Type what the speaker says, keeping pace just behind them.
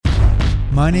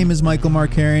My name is Michael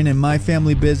Markarian, and my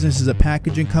family business is a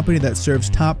packaging company that serves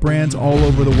top brands all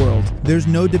over the world. There's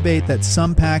no debate that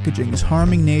some packaging is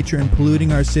harming nature and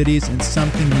polluting our cities, and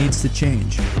something needs to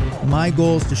change. My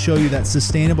goal is to show you that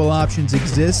sustainable options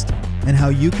exist and how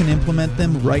you can implement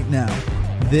them right now.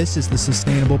 This is the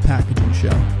Sustainable Packaging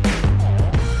Show.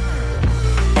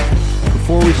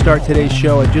 Before we start today's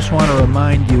show, I just want to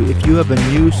remind you, if you have a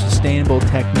new sustainable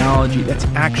technology that's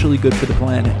actually good for the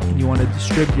planet and you want to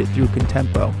distribute it through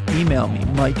Contempo, email me,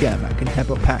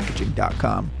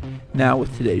 mike.m@contempopackaging.com. Now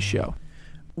with today's show.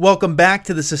 Welcome back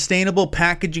to the Sustainable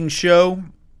Packaging Show.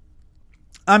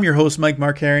 I'm your host, Mike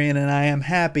Markarian, and I am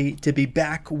happy to be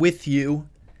back with you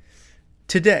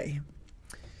today.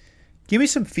 Give me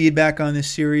some feedback on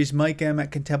this series,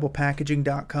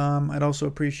 MikeM@contempopackaging.com. I'd also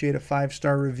appreciate a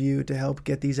 5-star review to help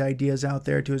get these ideas out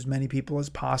there to as many people as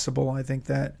possible. I think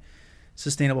that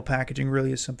sustainable packaging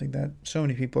really is something that so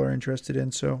many people are interested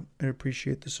in, so I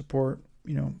appreciate the support,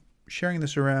 sharing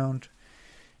this around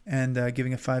and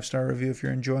giving a 5-star review if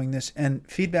you're enjoying this, and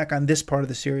feedback on this part of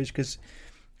the series, because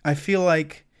I feel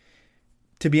like,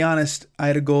 to be honest, I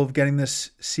had a goal of getting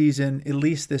this season, at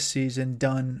least this season,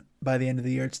 done by the end of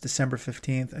the year. It's December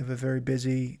 15th. I have a very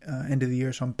busy end of the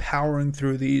year, so I'm powering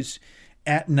through these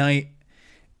at night,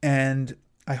 and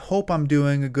I hope I'm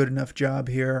doing a good enough job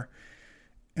here.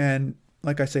 And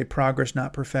like I say, progress,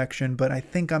 not perfection, but I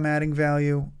think I'm adding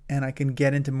value, and I can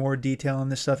get into more detail on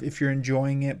this stuff if you're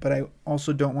enjoying it. But I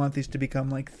also don't want these to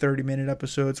become like 30-minute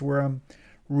episodes where I'm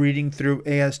reading through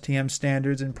ASTM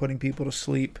standards and putting people to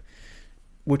sleep,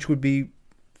 which would be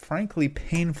frankly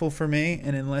painful for me.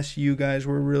 And unless you guys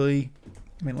were really,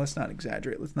 let's not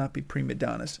exaggerate, let's not be prima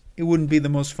donnas, it wouldn't be the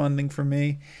most fun thing for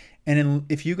me. And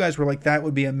if you guys were like, that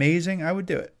would be amazing, I would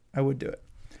do it.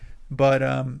 But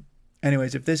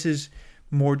anyways, if this is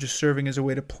more just serving as a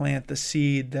way to plant the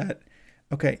seed that,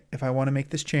 okay, if I want to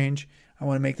make this change, I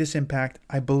want to make this impact,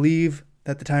 I believe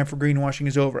that the time for greenwashing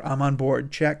is over, I'm on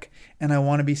board, check. And I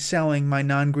want to be selling my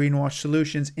non-greenwash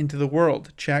solutions into the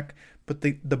world, check. But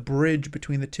the bridge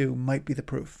between the two might be the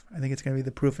proof. I think it's going to be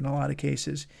the proof in a lot of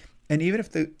cases. And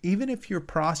even if your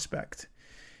prospect,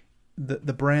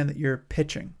 the brand that you're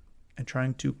pitching and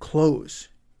trying to close,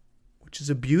 which is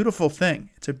a beautiful thing.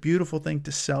 It's a beautiful thing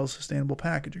to sell sustainable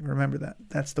packaging. Remember that.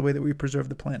 That's the way that we preserve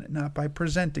the planet, not by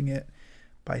presenting it,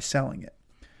 by selling it.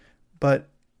 But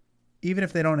even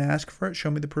if they don't ask for it,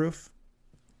 show me the proof.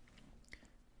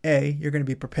 A, you're going to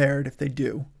be prepared if they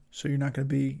do, so you're not going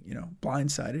to be,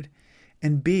 blindsided.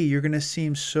 And B, you're going to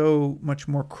seem so much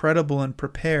more credible and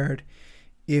prepared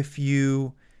if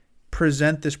you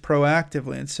present this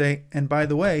proactively and say, and by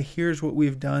the way, here's what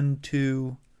we've done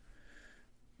to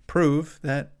prove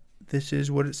that this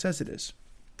is what it says it is.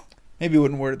 Maybe you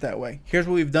wouldn't word it that way. Here's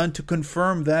what we've done to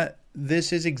confirm that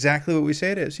this is exactly what we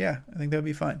say it is. Yeah, I think that would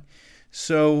be fine.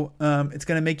 So it's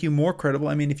going to make you more credible.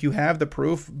 If you have the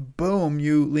proof, boom,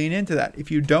 you lean into that. If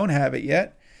you don't have it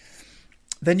yet,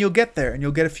 then you'll get there and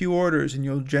you'll get a few orders and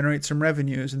you'll generate some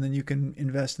revenues, and then you can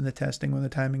invest in the testing when the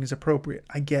timing is appropriate.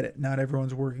 I get it. Not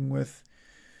everyone's working with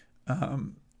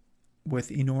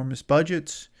enormous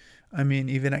budgets.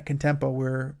 Even at Contempo,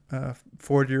 we're a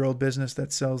 40-year-old business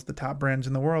that sells the top brands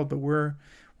in the world, but we're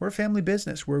a family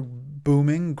business. We're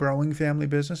booming, growing family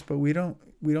business, but we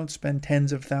don't spend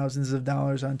tens of thousands of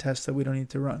dollars on tests that we don't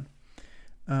need to run.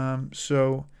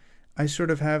 So I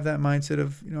sort of have that mindset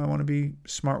of, I want to be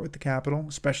smart with the capital,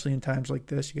 especially in times like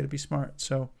this. You got to be smart.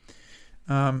 So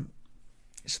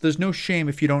there's no shame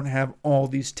if you don't have all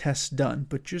these tests done,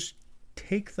 but just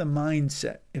take the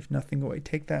mindset, if nothing away.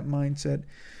 Take that mindset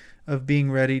of being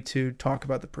ready to talk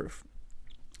about the proof.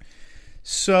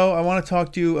 So I want to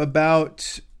talk to you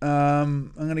about,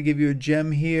 I'm going to give you a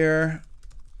gem here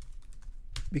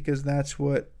because that's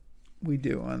what we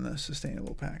do on the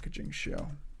Sustainable Packaging Show.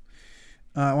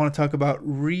 I want to talk about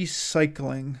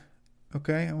recycling,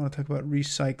 okay? I want to talk about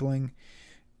recycling,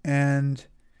 and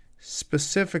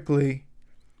specifically,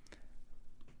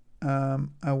 I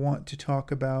want to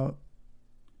talk about,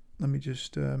 let me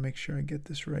just make sure I get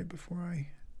this right before I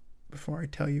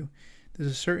tell you. There's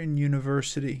a certain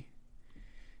university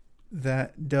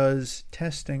that does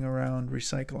testing around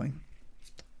recycling,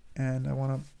 and I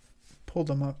want to pull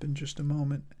them up in just a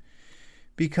moment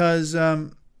because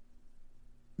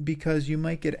you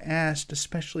might get asked,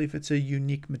 especially if it's a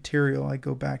unique material. I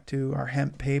go back to our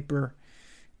hemp paper,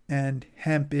 and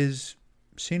hemp is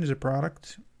seen as a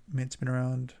product. It's been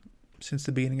around since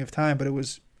the beginning of time, but it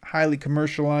was highly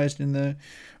commercialized in the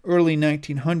early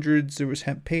 1900s. There was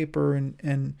hemp paper,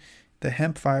 and the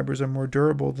hemp fibers are more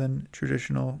durable than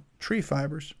traditional tree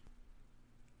fibers.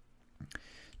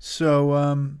 So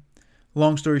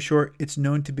Long story short, it's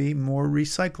known to be more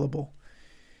recyclable.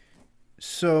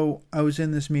 So I was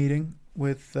in this meeting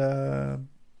with one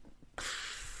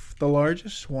of the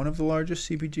largest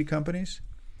CPG companies,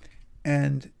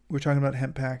 and we're talking about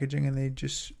hemp packaging, and they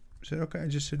just said, okay, I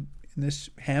just said, in this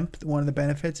hemp, one of the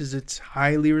benefits is it's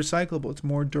highly recyclable. It's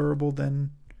more durable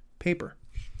than paper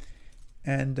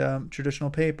and traditional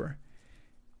paper.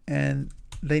 And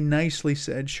they nicely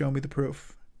said, show me the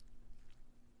proof.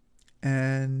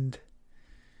 And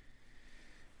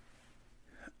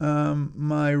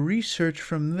my research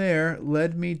from there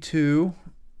led me to,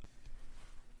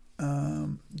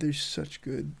 there's such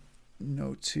good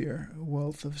notes here, a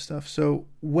wealth of stuff. So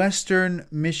Western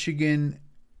Michigan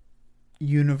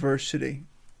University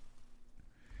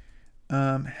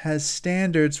has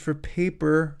standards for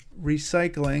paper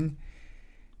recycling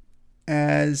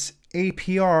as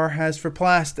APR has for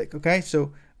plastic. Okay,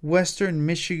 so Western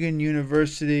Michigan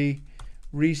University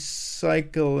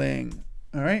recycling.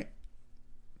 All right,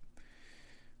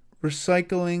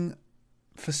 recycling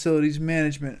facilities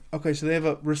management. Okay, so they have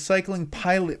a recycling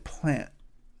pilot plant.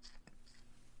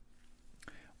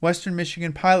 Western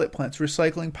Michigan pilot plants,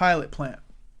 recycling pilot plant.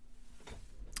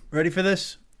 Ready for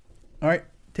this? All right,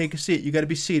 take a seat. You got to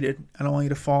be seated. I don't want you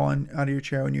to fall out of your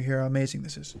chair when you hear how amazing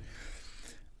this is.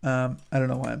 I don't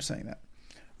know why I'm saying that.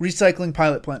 Recycling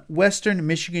pilot plant. Western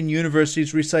Michigan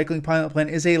University's recycling pilot plant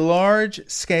is a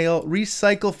large-scale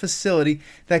recycle facility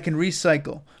that can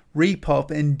recycle,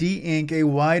 repulp, and de-ink a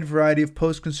wide variety of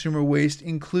post-consumer waste,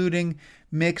 including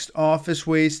mixed office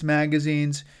waste,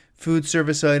 magazines, food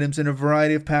service items, and a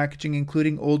variety of packaging,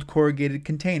 including old corrugated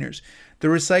containers. The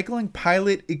recycling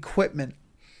pilot equipment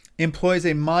employs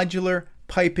a modular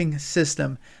piping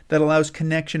system that allows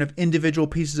connection of individual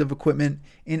pieces of equipment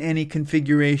in any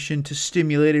configuration to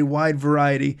stimulate a wide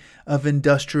variety of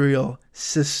industrial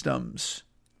systems.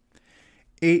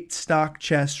 8 stock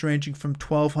chests ranging from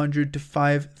 1,200 to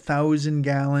 5,000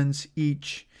 gallons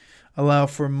each allow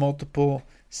for multiple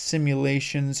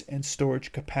simulations and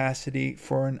storage capacity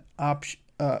for an option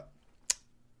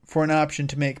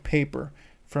to make paper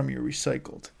from your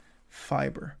recycled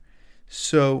fiber.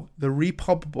 So the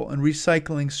repulpable and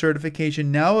recycling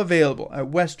certification now available at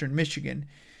Western Michigan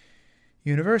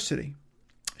University.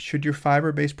 Should your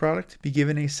fiber-based product be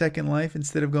given a second life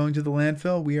instead of going to the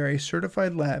landfill, we are a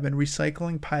certified lab and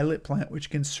recycling pilot plant which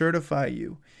can certify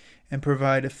you and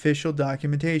provide official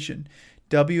documentation.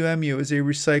 WMU is a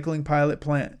recycling pilot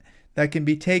plant that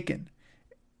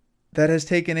has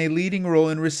taken a leading role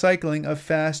in recycling of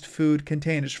fast food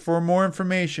containers. For more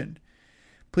information,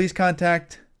 please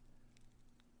contact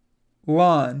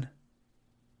Lon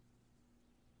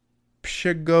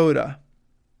Pshagoda.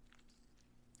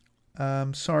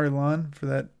 Sorry, Lon, for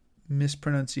that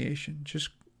mispronunciation. Just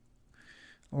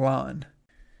Lon.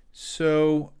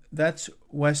 So that's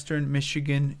Western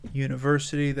Michigan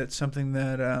University. That's something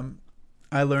that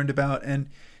I learned about. And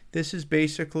this is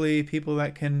basically people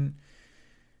that can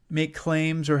make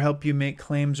claims or help you make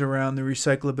claims around the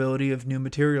recyclability of new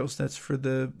materials. That's for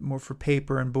more for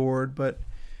paper and board. But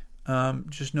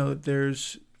just know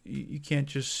that you can't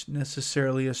just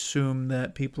necessarily assume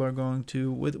that people are going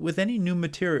to, with any new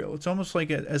material. It's almost like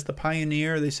as the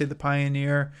pioneer, they say the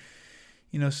pioneer,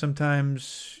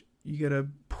 sometimes you got to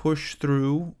push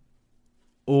through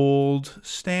old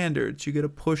standards. You got to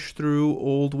push through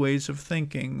old ways of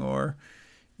thinking, or,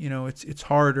 it's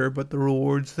harder, but the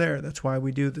reward's there. That's why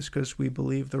we do this, because we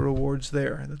believe the reward's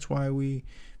there. That's why we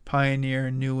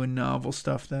pioneer new and novel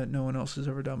stuff that no one else has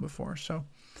ever done before. So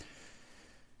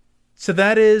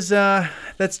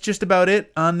that's just about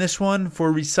it on this one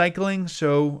for recycling.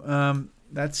 So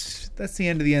that's the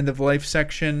end of life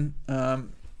section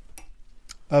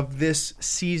of this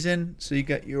season. So you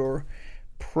got your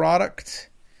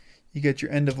product, you got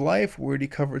your end of life. We already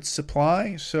covered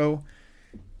supply. So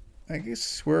I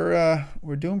guess we're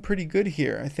doing pretty good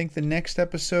here. I think the next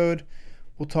episode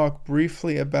we'll talk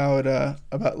briefly about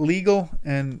legal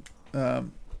and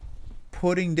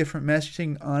putting different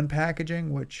messaging on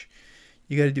packaging, which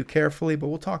you got to do carefully, but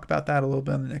we'll talk about that a little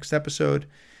bit in the next episode.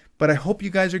 But I hope you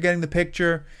guys are getting the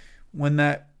picture. When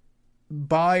that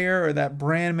buyer or that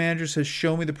brand manager says,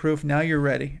 show me the proof, now you're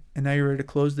ready. And now you're ready to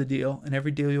close the deal. And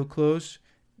every deal you'll close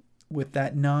with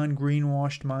that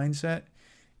non-greenwashed mindset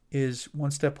is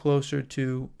one step closer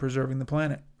to preserving the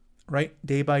planet, right?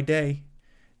 Day by day,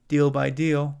 deal by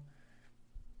deal,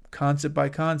 concept by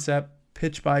concept,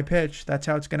 pitch by pitch. That's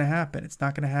how it's going to happen. It's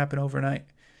not going to happen overnight.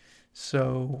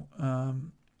 So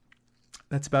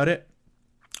that's about it.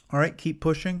 All right, keep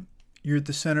pushing. You're at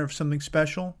the center of something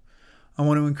special. I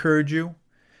want to encourage you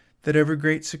that every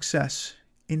great success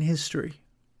in history,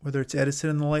 whether it's Edison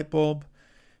and the light bulb,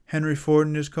 Henry Ford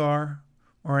in his car,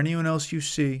 or anyone else you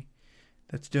see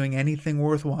that's doing anything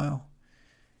worthwhile,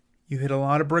 you hit a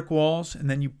lot of brick walls and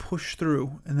then you push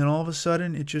through, and then all of a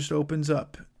sudden it just opens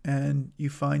up and you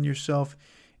find yourself,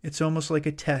 it's almost like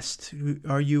a test.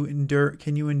 Can you endure?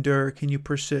 Can you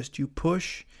persist? You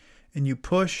push and you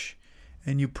push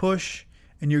and you push,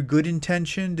 and you're good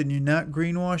intentioned and you're not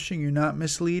greenwashing, you're not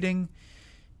misleading.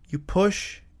 You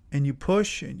push and you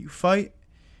push and you fight,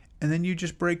 and then you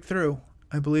just break through.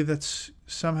 I believe that's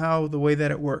somehow the way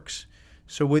that it works.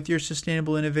 So with your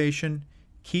sustainable innovation,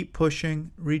 keep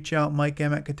pushing. Reach out,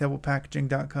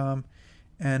 MikeM@contemptiblepackaging.com,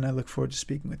 and I look forward to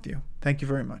speaking with you. Thank you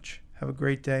very much. Have a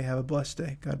great day. Have a blessed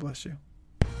day. God bless you.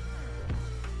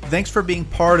 Thanks for being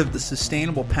part of the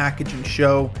Sustainable Packaging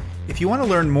Show. If you want to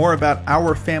learn more about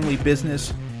our family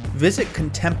business, visit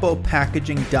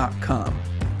contemptiblepackaging.com.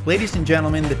 Ladies and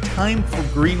gentlemen, the time for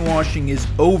greenwashing is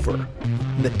over,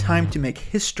 and the time to make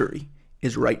history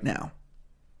is right now.